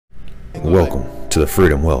Welcome to the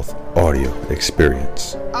Freedom Wealth Audio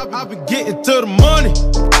Experience. I've been getting to the money.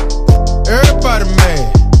 Everybody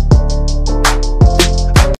mad.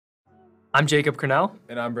 I'm Jacob Cornell.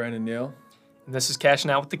 And I'm Brandon Neal. And this is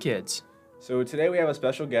Cashing Out with the Kids. So today we have a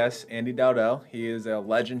special guest, Andy Dowdell. He is a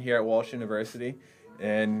legend here at Walsh University,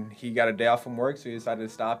 and he got a day off from work, so he decided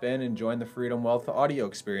to stop in and join the Freedom Wealth Audio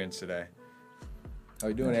Experience today. How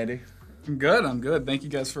you doing, Andy? I'm good. Thank you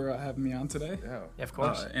guys for having me on today. Yeah, of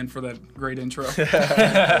course. And for that great intro.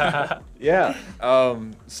 Yeah.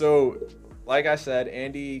 So, like I said,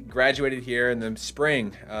 Andy graduated here in the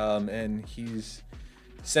spring, and he's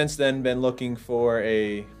since then been looking for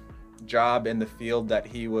a job in the field that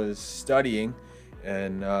he was studying,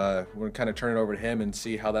 and we're gonna kind of turn it over to him and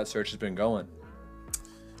see how that search has been going.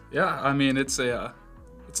 Yeah, I mean it's a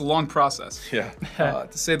long process. Yeah.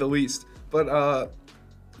 To say the least. But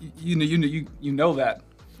you know that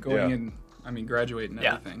going in, I mean, graduating and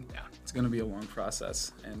everything. Yeah. It's going to be a long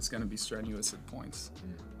process, and it's going to be strenuous at points.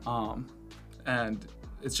 And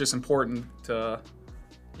it's just important to,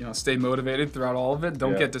 stay motivated throughout all of it.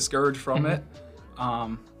 Don't get discouraged from it.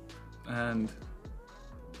 And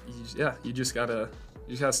you just gotta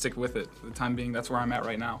stick with it for the time being. That's where I'm at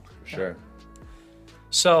right now. For sure.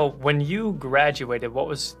 So when you graduated, what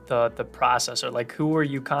was the process, or like who were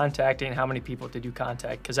you contacting? How many people did you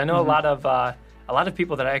contact? Because I know a lot of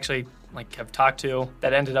people that I actually have talked to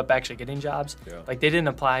that ended up actually getting jobs. Yeah. Like they didn't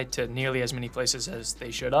apply to nearly as many places as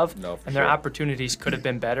they should have. No, for and their sure. opportunities could have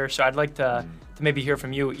been better. So I'd like to maybe hear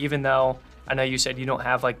from you, even though I know you said you don't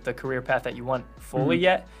have like the career path that you want fully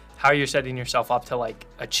yet. How you're setting yourself up to like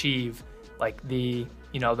achieve like the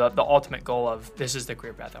ultimate goal of this is the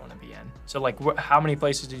career path I want to be in. So like how many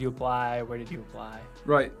places did you apply? Where did you apply?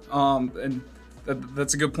 Right. And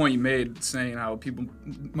that's a good point you made, saying how people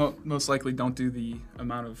most likely don't do the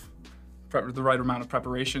amount of the right amount of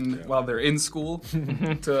preparation while they're in school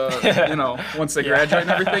to once they graduate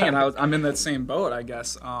and everything. And I'm in that same boat, I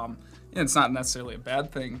guess. And it's not necessarily a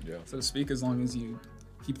bad thing, so to speak, as long as you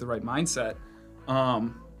keep the right mindset.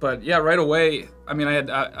 But yeah, right away, I mean, I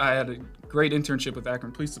had a great internship with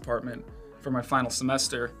Akron Police Department for my final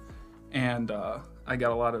semester, and I did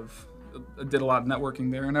a lot of networking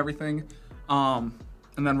there and everything. And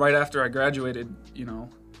then right after I graduated,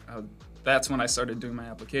 that's when I started doing my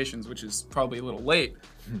applications, which is probably a little late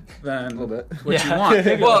than A little bit. what you want.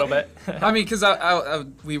 Maybe a little bit. I mean, because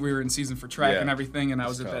we were in season for track and everything, and I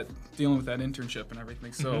was dealing with that internship and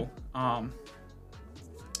everything. So,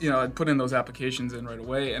 I put in those applications in right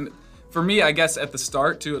away. And for me, I guess at the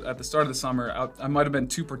start of the summer, I might have been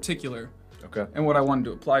too particular in what I wanted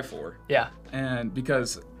to apply for. Yeah. And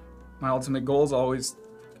because my ultimate goal is always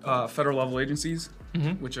federal level agencies,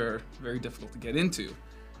 which are very difficult to get into.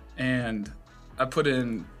 And I put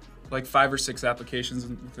in like 5 or 6 applications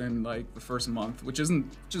within like the first month, which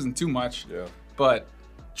isn't too much. Yeah. But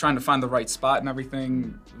trying to find the right spot and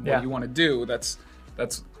everything, what you want to do, that's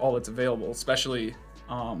all that's available, especially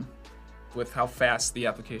with how fast the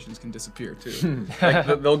applications can disappear too. Like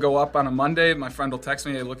they'll go up on a Monday, my friend will text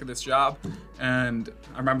me, hey, look at this job. And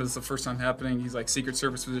I remember this the first time happening. He's like, Secret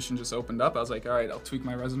Service position just opened up. I was like, all right, I'll tweak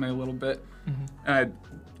my resume a little bit. And I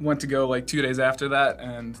went to go like 2 days after that,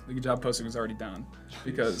 and the job posting was already down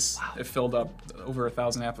because it filled up over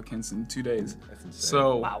 1,000 applicants in 2 days. That's insane.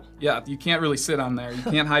 So yeah, you can't really sit on there. You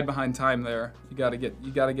can't hide behind time there. You gotta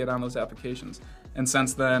get on those applications. And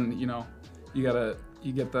since then, you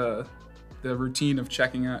get the routine of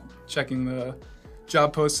checking the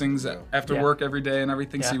job postings after work every day and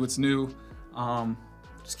everything, see what's new.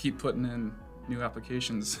 Just keep putting in new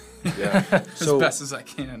applications as best as I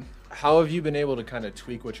can. How have you been able to kind of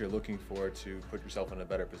tweak what you're looking for to put yourself in a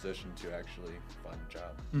better position to actually find a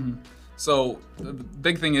job? So the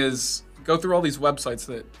big thing is go through all these websites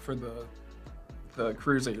that for the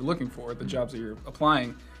careers that you're looking for, the jobs that you're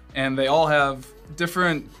applying. And they all have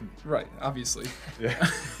different, obviously. Yeah.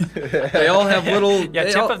 They all have little...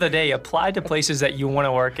 Tip of the day, apply to places that you want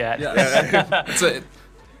to work at. Yeah. I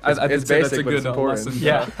think that's a good lesson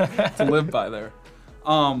to live by there.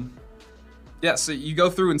 So you go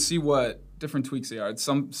through and see what different tweaks they are.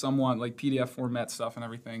 Some want like PDF format stuff and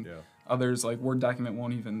everything. Yeah. Others, like Word document,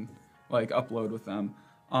 won't even like upload with them.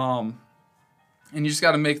 And you just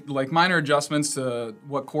got to make like minor adjustments to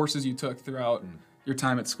what courses you took throughout your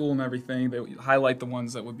time at school and everything. They highlight the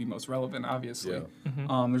ones that would be most relevant, obviously.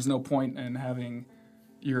 Yeah. There's no point in having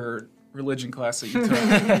your religion class that you took.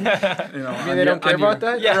 I mean, they don't care about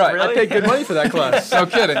that? Yeah, right. Really? I paid good money for that class. No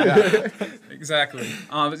kidding. Yeah. Exactly.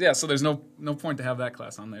 So there's no point to have that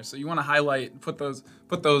class on there. So you want to highlight, put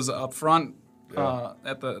those up front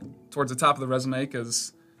towards the top of the resume,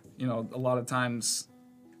 because a lot of times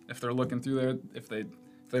if they're looking through there, if they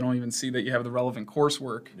don't even see that you have the relevant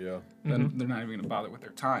coursework, then they're not even going to bother with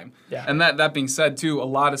their time. Yeah. And that being said, too, a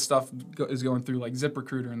lot of stuff is going through like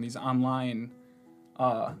ZipRecruiter and these online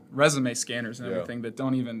resume scanners and everything that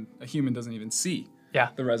a human doesn't even see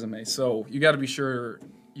the resume. So you got to be sure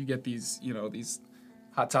you get these, these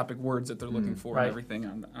hot topic words that they're looking for and everything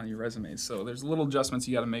on your resume. So there's little adjustments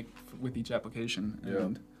you got to make with each application.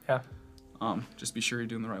 And just be sure you're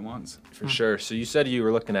doing the right ones. For sure. So you said you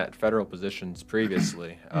were looking at federal positions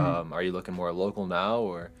previously. Are you looking more local now,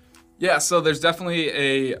 or? Yeah, so there's definitely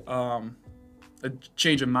a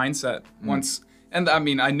change of mindset once. And I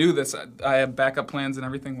mean, I knew this. I have backup plans and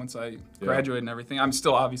everything once I graduate and everything. I'm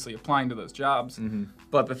still obviously applying to those jobs.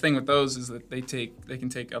 But the thing with those is that they can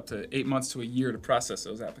take up to 8 months to a year to process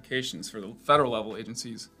those applications for the federal level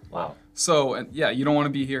agencies. Wow. So, you don't want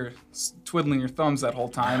to be here twiddling your thumbs that whole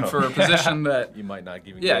time for a position that you might not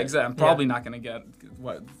even get. Yeah, exactly. I'm probably not going to get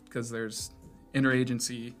because there's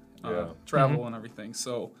interagency travel and everything.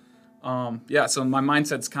 So, so my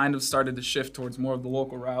mindset's kind of started to shift towards more of the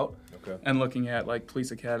local route and looking at like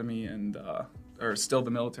police academy and or still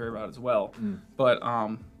the military route as well. But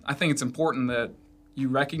I think it's important that you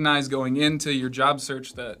recognize going into your job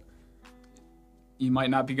search that you might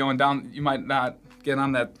not be going down, you might not get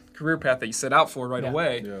on that career path that you set out for right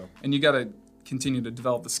away. And you got to continue to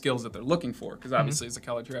develop the skills that they're looking for. Because obviously as a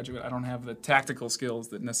college graduate, I don't have the tactical skills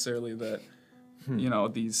that necessarily that,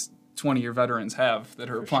 these 20-year veterans have that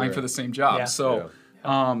are applying for the same job. Yeah. So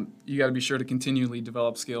you got to be sure to continually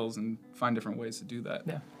develop skills and find different ways to do that.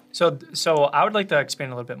 Yeah. So I would like to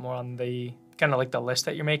expand a little bit more on the kind of like the list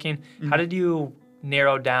that you're making. How did you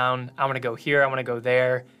narrow down, I want to go here, I want to go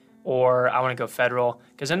there, or I want to go federal?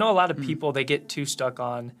 Because I know a lot of people, they get too stuck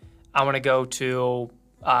on, I want to go to,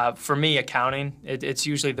 for me, accounting. It's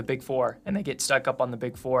usually the Big Four, and they get stuck up on the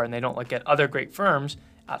Big Four, and they don't look at other great firms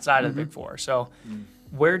outside of the Big Four. So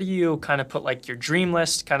where do you kind of put like your dream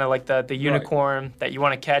list, kind of like the unicorn that you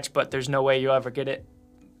want to catch, but there's no way you'll ever get it?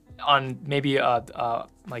 On maybe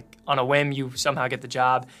like on a whim, you somehow get the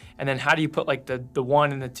job, and then how do you put like the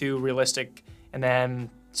one and the two realistic, and then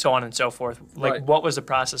so on and so forth? Like what was the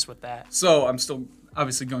process with that? So I'm still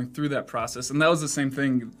obviously going through that process, and that was the same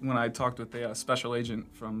thing when I talked with a special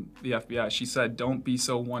agent from the FBI. She said, don't be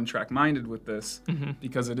so one-track minded with this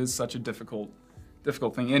because it is such a difficult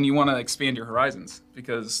thing, and you want to expand your horizons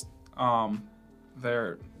because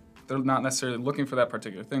they're not necessarily looking for that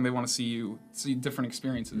particular thing. They want to see different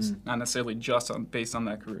experiences, not necessarily just based on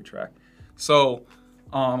that career track. So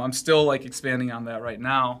I'm still like expanding on that right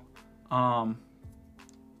now.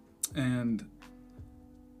 And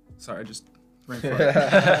sorry, I just brain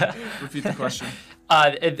fart. Repeat the question.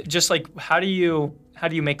 Just like how do you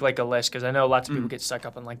make like a list? Because I know lots of people get stuck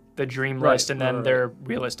up on like the dream list and then their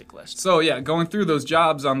realistic list. So going through those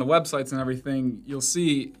jobs on the websites and everything, you'll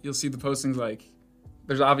see the postings like.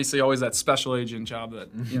 There's obviously always that special agent job that,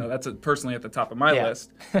 that's personally at the top of my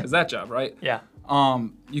list, is that job, right? Yeah.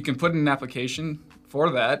 You can put in an application for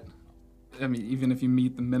that. I mean, even if you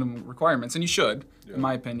meet the minimum requirements, and you should, in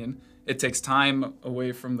my opinion. It takes time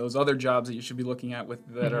away from those other jobs that you should be looking at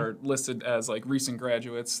that are listed as like recent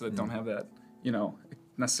graduates that don't have that,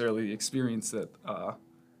 necessarily the experience that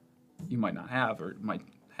you might not have or might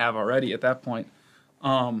have already at that point.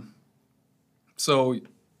 So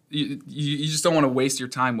you just don't want to waste your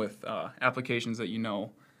time with applications that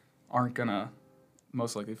aren't gonna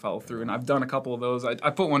most likely follow through. And I've done a couple of those. I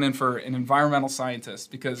put one in for an environmental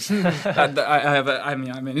scientist because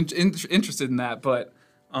I'm interested in that, but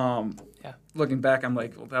looking back, I'm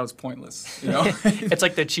like, well, that was pointless. It's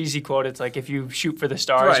like the cheesy quote. It's like if you shoot for the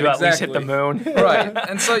stars, you at least hit the moon. Right.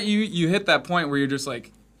 And so you hit that point where you're just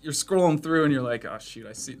like you're scrolling through and you're like, oh shoot,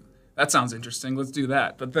 I see that sounds interesting. Let's do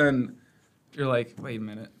that. But then you're like, wait a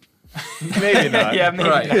minute. Maybe not. Yeah, maybe.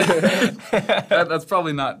 Right. That's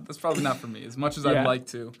probably not for me as much as I'd like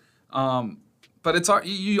to. But it's hard.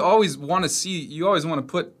 You always want to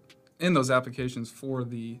put in those applications for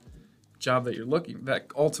the job that you're looking, that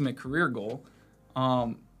ultimate career goal.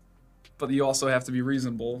 But you also have to be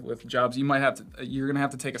reasonable with jobs. You're going to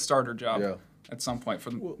have to take a starter job at some point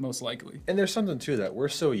most likely. And there's something too that we're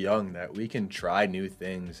so young that we can try new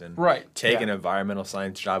things and take an environmental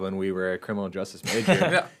science job when we were a criminal justice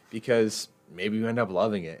major because maybe you end up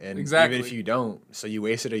loving it. And even if you don't, so you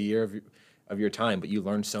wasted a year of your time, but you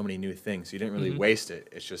learned so many new things. So you didn't really waste it.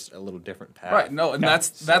 It's just a little different path. Right. No, and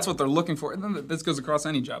that's what they're looking for. And then this goes across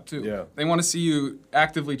any job too. Yeah. They want to see you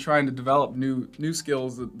actively trying to develop new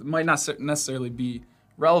skills that might not necessarily be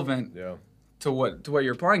relevant to what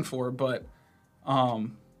you're applying for, but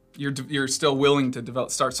you're still willing to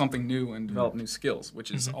start something new and develop new skills,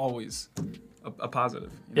 which is always a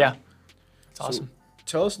positive. Yeah, it's awesome.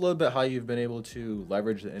 Tell us a little bit how you've been able to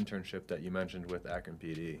leverage the internship that you mentioned with Akron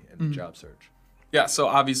PD and the job search. Yeah, so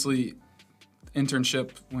obviously,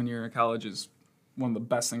 internship when you're in college is one of the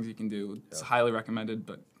best things you can do. It's highly recommended,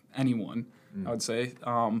 but anyone, I would say,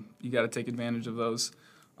 you got to take advantage of those.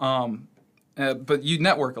 But you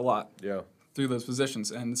network a lot through those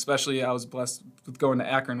positions, and especially I was blessed with going to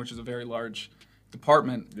Akron, which is a very large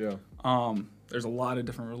department. There's a lot of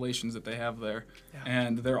different relations that they have there,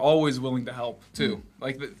 and they're always willing to help too.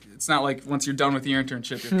 Like it's not like once you're done with your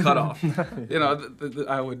internship, you're cut off. You know,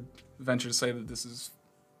 I would venture to say that this is,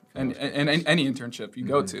 and any internship you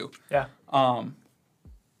go to,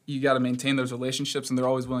 you got to maintain those relationships, and they're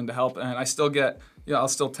always willing to help. And I still get, I'll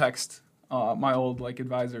still text my old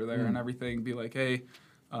advisor there and everything, be like, hey,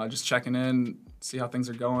 just checking in, see how things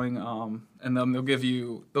are going, and then they'll give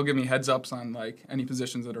me heads ups on any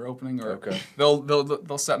positions that are opening, or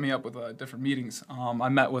they'll set me up with different meetings. I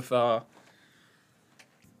met with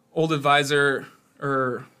old advisor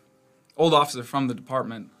or old officer from the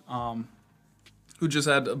department who just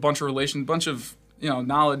had a bunch of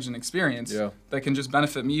knowledge and experience that can just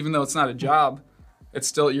benefit me, even though it's not a job. It's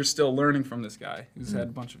still, you're still learning from this guy who's had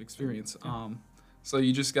a bunch of experience. So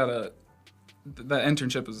you just gotta. That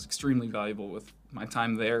internship was extremely valuable with my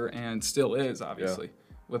time there, and still is, obviously.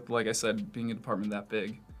 With, like I said, being a department that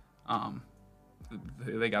big,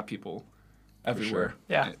 they got people everywhere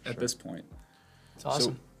at this point. It's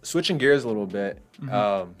awesome. So, switching gears a little bit,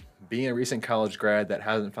 being a recent college grad that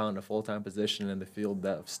hasn't found a full-time position in the field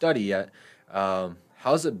of study yet,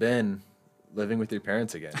 how's it been living with your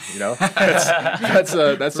parents again? That's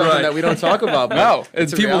something that we don't talk about. But no,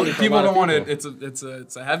 it's people don't want it.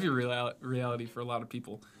 It's a heavy reality for a lot of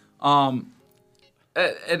people. And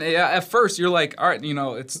at first you're like, all right,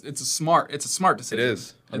 it's a smart decision. It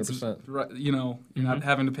is 100%. You're not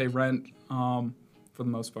having to pay rent for the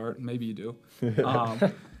most part. Maybe you do.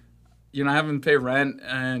 You're not having to pay rent,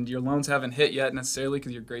 and your loans haven't hit yet necessarily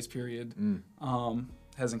because your grace period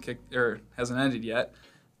hasn't ended yet.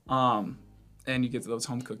 And you get those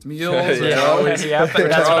home cooked meals. But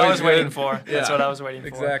that's what I was waiting for. That's what I was waiting for.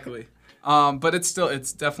 Exactly. But it's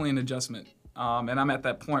definitely an adjustment. And I'm at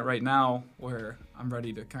that point right now where I'm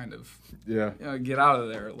ready to kind of get out of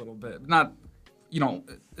there a little bit. Not,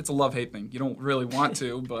 it's a love-hate thing. You don't really want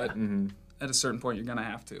to, but at a certain point you're gonna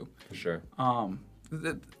have to. For sure.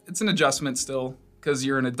 It's an adjustment still, because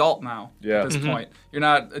you're an adult now at this point. You're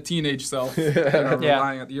not a teenage self.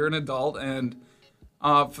 You're an adult, and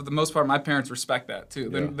for the most part, my parents respect that too.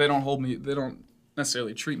 They don't hold me. They don't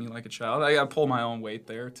necessarily treat me like a child. I got to pull my own weight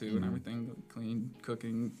there too, and everything, clean,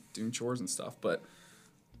 cooking, doing chores and stuff. But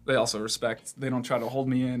they also respect. They don't try to hold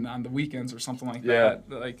me in on the weekends or something like that.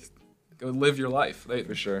 Like, go live your life.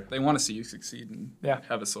 For sure. They want to see you succeed and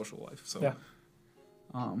have a social life. So,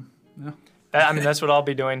 I mean, that's what I'll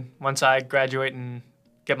be doing once I graduate and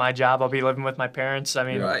get my job. I'll be living with my parents. I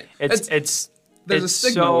mean, there's a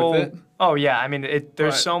stigma with it. Oh yeah, I mean,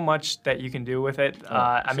 there's so much that you can do with it.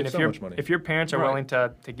 I mean, if your parents are willing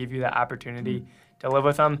to give you that opportunity to live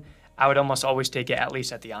with them, I would almost always take it at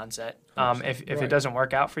least at the onset. If it doesn't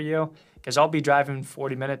work out for you, because I'll be driving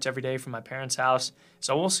 40 minutes every day from my parents' house,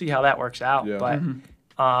 so we'll see how that works out. But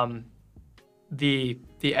the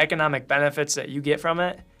economic benefits that you get from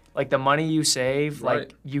it, like the money you save,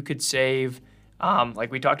 like you could save,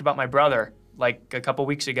 like we talked about my brother. Like a couple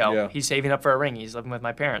weeks ago, he's saving up for a ring. He's living with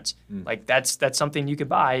my parents. Like that's something you could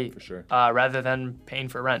buy rather than paying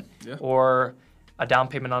for rent or a down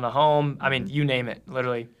payment on a home. I mean, you name it,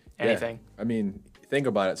 literally anything. I mean, think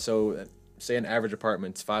about it. So, say an average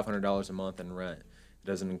apartment's $500 a month in rent. It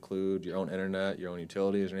doesn't include your own internet, your own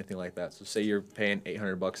utilities, or anything like that. So, say you're paying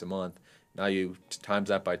 $800 a month. Now you times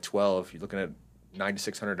that by 12. You're looking at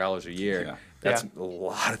 $9,600 a year. That's a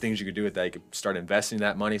lot of things you could do with that. You could start investing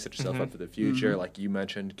that money, set yourself up for the future. Like you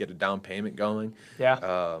mentioned, get a down payment going.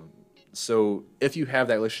 So if you have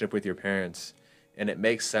that relationship with your parents and it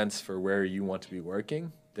makes sense for where you want to be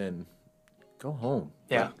working, then go home.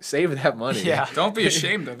 Save that money. Don't be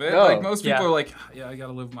ashamed of it. Like most people are like, I got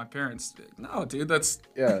to live with my parents. No, dude, that's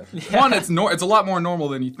one, it's a lot more normal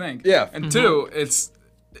than you think. And two, it's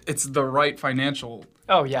the right financial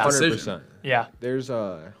decision. 100%. There's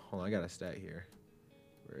hold on, I got a stat here.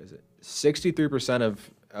 Where is it? 63%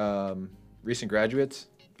 of recent graduates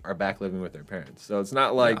are back living with their parents. So it's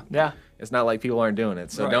not like it's not like people aren't doing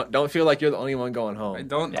it. So don't feel like you're the only one going home.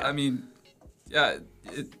 I mean,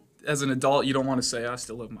 as an adult, you don't want to say I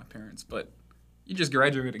still live with my parents, but you just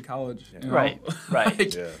graduated college. You know?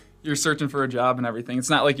 Right. You're searching for a job and everything. It's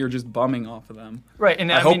not like you're just bumming off of them. Right,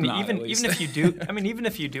 and I mean, even if you do, even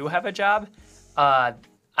if you do have a job,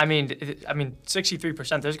 I I mean,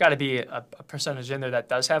 63%. There's got to be a percentage in there that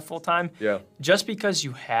does have full time. Yeah. Just because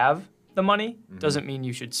you have the money doesn't mean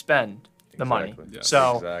you should spend the money. Yes.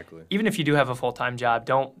 So Exactly. even if you do have a full time job,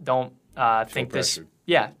 don't think this. pressured.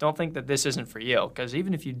 Yeah, don't think that this isn't for you. Because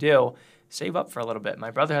even if you do, save up for a little bit. My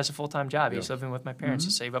brother has a full time job. He's living with my parents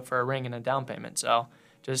to save up for a ring and a down payment. So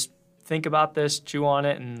just think about this, chew on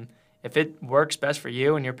it, and if it works best for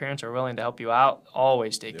you and your parents are willing to help you out,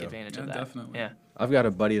 always take advantage of that. Definitely. Yeah. I've got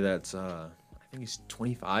a buddy that's I think he's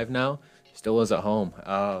 25 now. Still lives at home.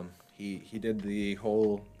 He did the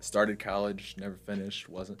whole started college, never finished.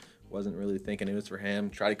 Wasn't really thinking it was for him.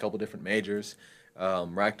 Tried a couple different majors,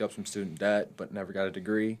 racked up some student debt, but never got a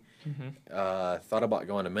degree. Thought about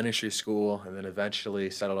going to ministry school, and then eventually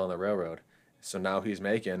settled on the railroad. So now he's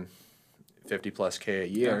making 50+ K a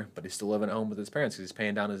year, but he's still living at home with his parents because he's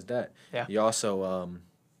paying down his debt. Yeah. He also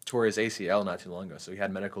tore his ACL not too long ago, so he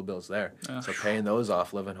had medical bills there. So paying those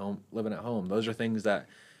off, living at home, those are things that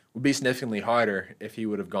would be significantly harder if he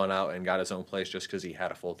would have gone out and got his own place just because he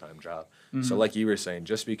had a full-time job. So like you were saying,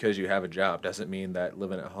 just because you have a job doesn't mean that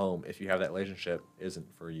living at home, if you have that relationship, isn't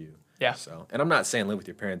for you. Yeah. So, and I'm not saying live with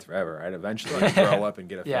your parents forever, right? Eventually you grow up and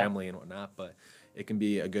get a Yeah. family and whatnot, but it can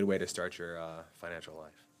be a good way to start your financial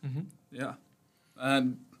life. Yeah.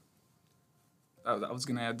 And I was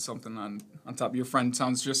going to add something on top. Your friend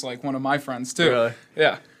sounds just like one of my friends, too. Really?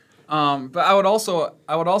 Yeah. But I would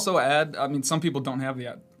also add, I mean, some people don't have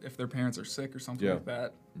if their parents are sick or something like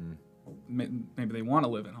that, maybe they want to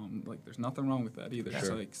live at home. Like, there's nothing wrong with that either. It's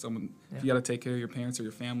like if you got to take care of your parents or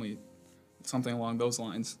your family, something along those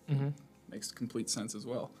lines makes complete sense as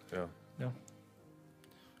well. Yeah. Yeah.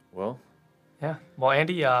 Well, Yeah. Well,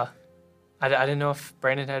 Andy, I didn't know if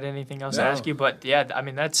Brandon had anything else to ask you, but yeah, I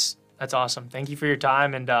mean, that's awesome. Thank you for your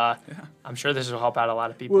time, and I'm sure this will help out a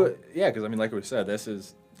lot of people. well, yeah, because I mean, like we said, this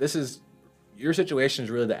is your situation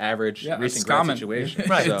is really the average recent it's grad common. situation.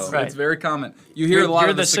 Right, So, right. It's very common. You hear a lot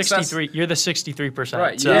You're of the success. 63. You're the 63%.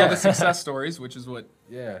 Right. So. You hear the success stories, which is what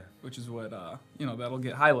yeah. that'll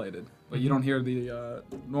get highlighted. But you don't hear the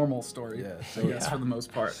normal story. Yeah, I guess for the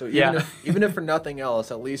most part. So Yeah. even if for nothing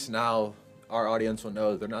else, at least now our audience will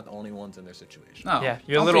know they're not the only ones in their situation. No, Yeah,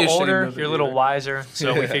 you're a don't little be ashamed older, of it you're a little either. wiser,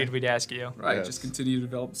 so we Yeah. figured we'd ask you. Right. Yes. Just continue to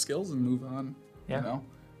develop skills and move on. Yeah. You know.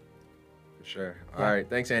 For sure. All right.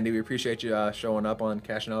 Thanks, Andy. We appreciate you showing up on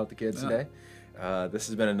Cashing Out with the Kids Yeah. today. This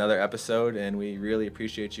has been another episode, and we really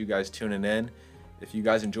appreciate you guys tuning in. If you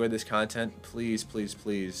guys enjoyed this content, please, please,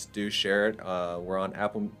 please do share it. We're on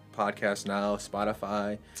Apple Podcasts now,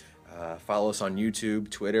 Spotify. Follow us on YouTube,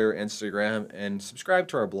 Twitter, Instagram, and subscribe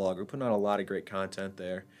to our blog. We're putting out a lot of great content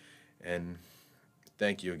there. And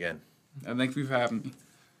thank you again. And thank you for having me.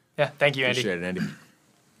 Yeah, thank you, Andy. Appreciate it,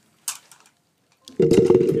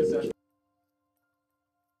 Andy.